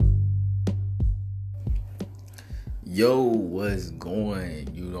Yo, what's going?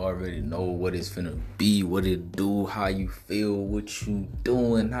 You already know what it's finna be, what it do, how you feel, what you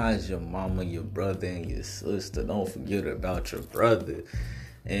doing, how's your mama, your brother, and your sister. Don't forget about your brother.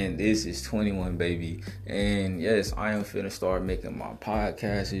 And this is 21, baby. And yes, I am finna start making my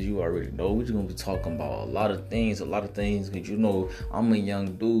podcast. As you already know, we're just gonna be talking about a lot of things, because I'm a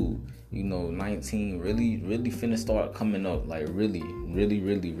young dude. 19, really finna start coming up. Like, really.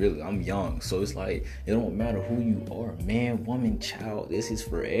 I'm young. So it's like, it don't matter who you are, man, woman, child. This is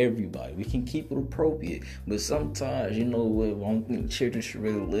for everybody. We can keep it appropriate. But sometimes, I don't think children should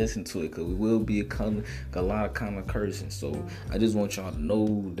really listen to it, because we will be a lot of kind of cursing. So I just want y'all to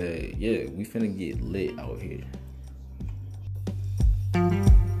know that, yeah, we finna get lit out here.